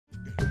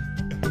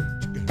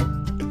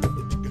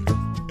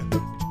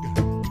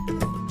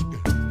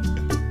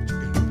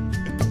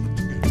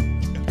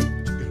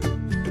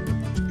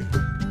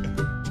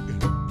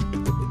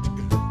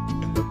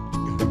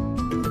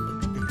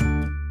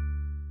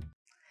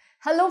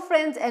Hello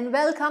friends and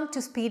welcome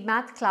to Speed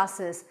Math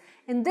classes.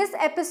 In this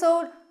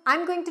episode,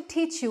 I'm going to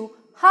teach you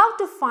how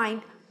to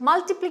find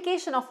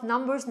multiplication of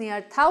numbers near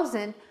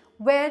 1000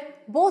 where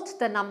both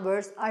the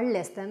numbers are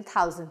less than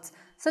thousands.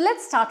 So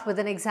let's start with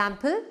an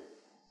example.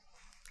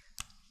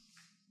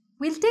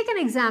 We'll take an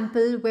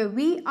example where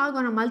we are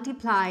going to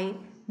multiply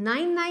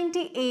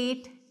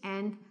 998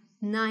 and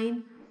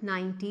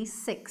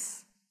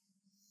 996.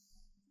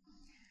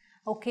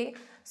 Okay,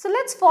 so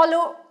let's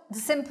follow the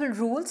simple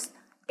rules.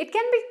 It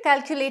can be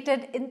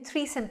calculated in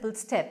 3 simple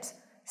steps.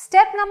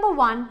 Step number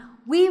 1,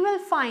 we will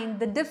find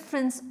the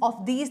difference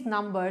of these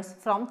numbers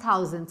from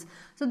thousands.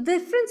 So the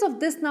difference of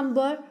this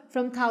number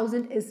from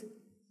 1000 is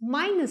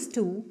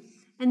 -2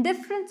 and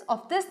difference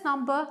of this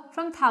number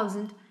from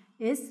 1000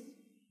 is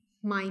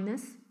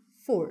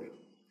 -4.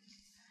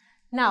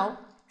 Now,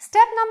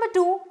 step number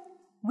 2,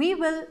 we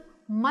will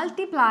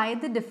multiply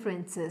the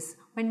differences.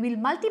 When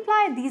we'll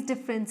multiply these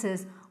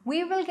differences,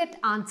 we will get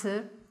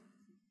answer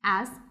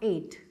as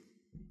 8.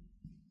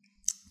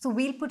 So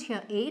we'll put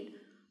here 8,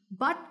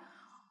 but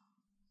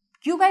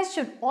you guys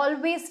should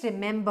always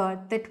remember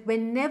that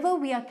whenever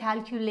we are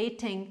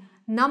calculating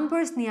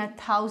numbers near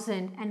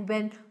 1000 and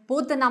when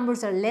both the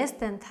numbers are less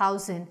than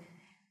 1000,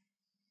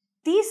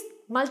 these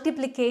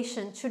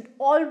multiplications should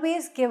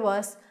always give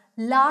us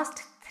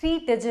last 3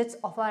 digits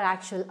of our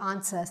actual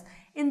answers.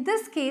 In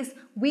this case,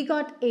 we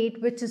got 8,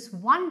 which is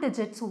 1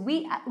 digit, so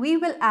we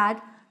will add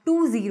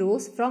 2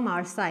 zeros from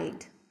our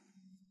side.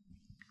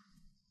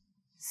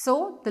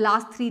 So the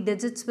last 3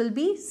 digits will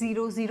be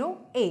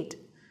 008.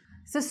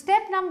 So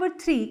step number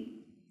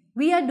 3,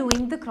 we are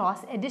doing the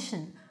cross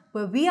addition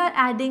where we are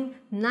adding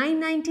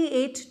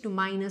 998 to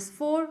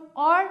 -4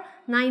 or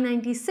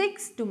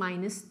 996 to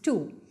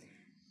 -2.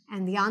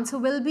 And the answer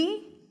will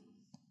be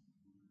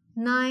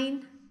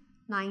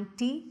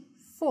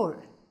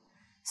 994.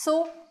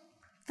 So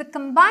the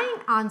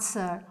combined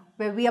answer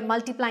where we are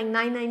multiplying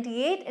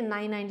 998 and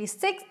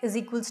 996 is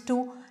equals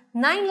to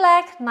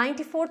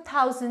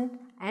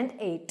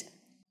 9,94,008.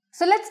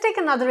 So let's take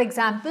another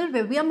example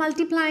where we are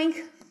multiplying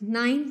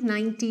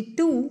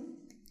 992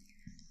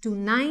 to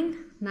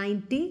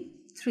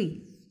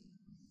 993.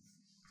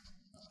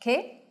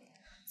 Okay,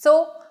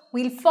 so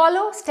we'll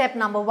follow step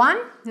number 1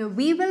 where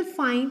we will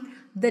find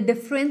the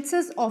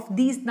differences of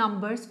these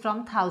numbers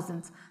from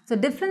thousands. So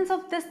difference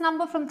of this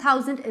number from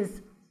 1000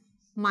 is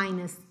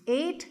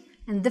 -8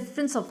 and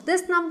difference of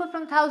this number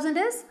from 1000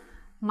 is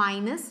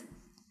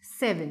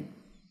 -7.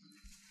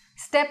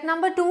 Step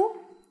number 2,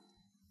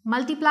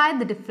 multiply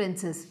the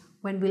differences.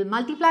 When we'll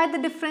multiply the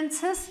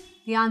differences,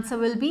 the answer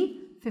will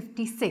be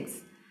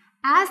 56.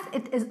 As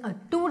it is a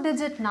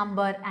 2-digit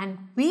number and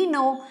we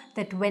know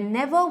that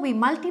whenever we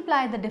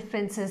multiply the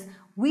differences,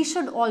 we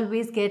should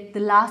always get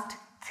the last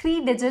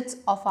 3 digits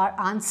of our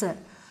answer.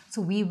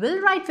 So we will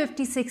write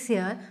 56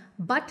 here,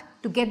 but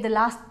to get the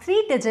last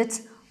 3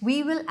 digits,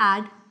 we will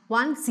add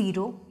 1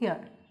 0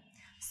 here.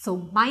 So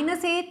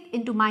 -8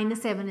 into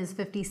 -7 is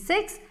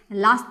 56 and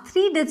last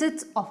 3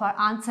 digits of our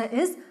answer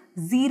is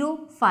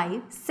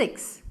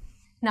 056.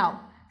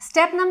 Now,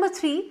 step number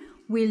 3,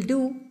 we'll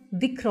do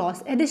the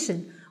cross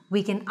addition.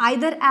 We can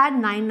either add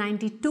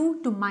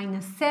 992 to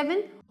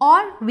 -7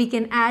 or we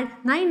can add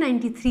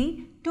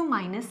 993 to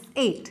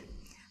 -8.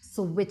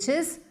 So which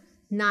is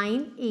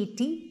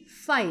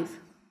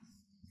 985.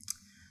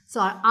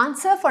 So our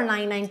answer for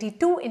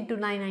 992 into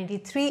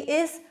 993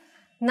 is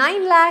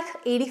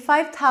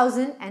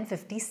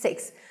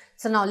 9,85,056.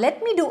 So now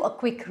let me do a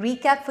quick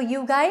recap for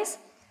you guys.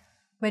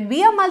 When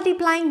we are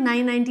multiplying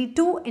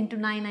 992 into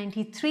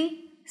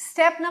 993,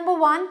 step number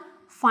 1,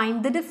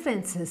 find the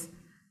differences.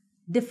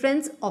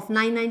 Difference of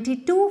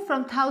 992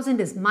 from 1000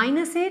 is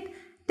 -8.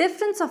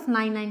 Difference of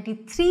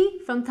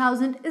 993 from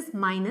 1000 is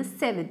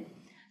 -7.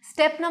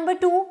 Step number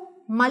 2,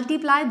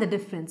 multiply the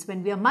difference.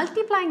 When we are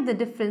multiplying the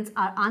difference,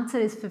 our answer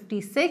is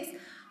 56.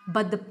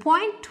 But the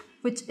point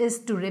which is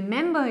to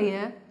remember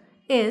here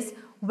is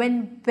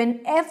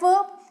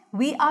whenever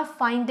we are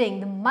finding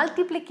the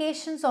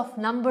multiplications of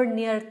number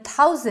near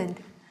 1000,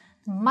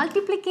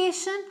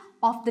 multiplication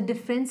of the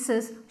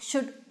differences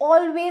should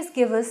always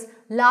give us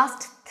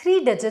last 3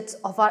 digits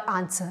of our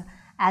answer.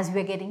 As we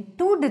are getting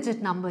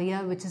 2-digit number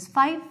here, which is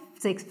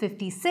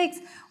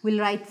 56, we'll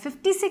write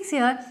 56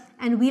 here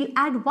and we'll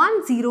add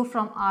 1 0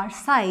 from our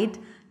side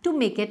to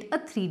make it a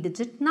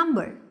 3-digit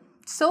number.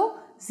 So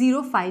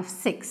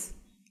 056.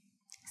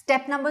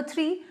 Step number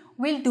 3,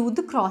 we'll do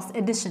the cross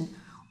addition.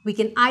 We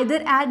can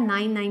either add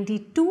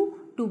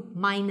 992 to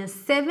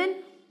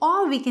 -7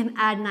 or we can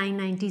add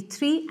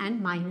 993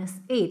 and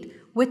 -8,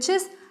 which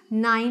is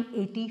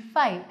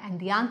 985, and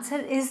the answer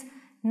is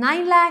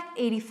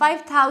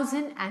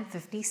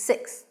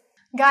 9,85,056.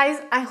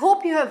 Guys, I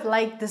hope you have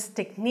liked this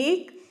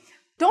technique.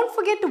 Don't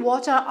forget to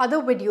watch our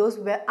other videos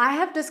where I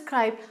have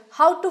described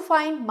how to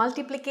find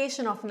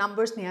multiplication of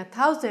numbers near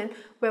 1000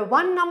 where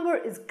one number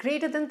is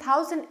greater than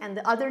 1000 and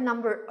the other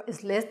number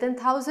is less than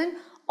 1000,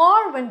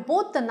 or when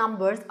both the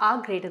numbers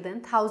are greater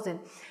than 1000.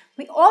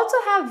 We also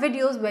have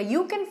videos where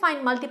you can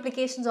find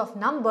multiplications of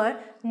number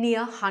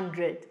near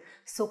 100.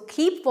 So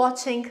keep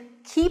watching,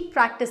 keep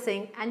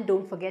practicing, and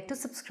don't forget to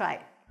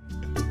subscribe.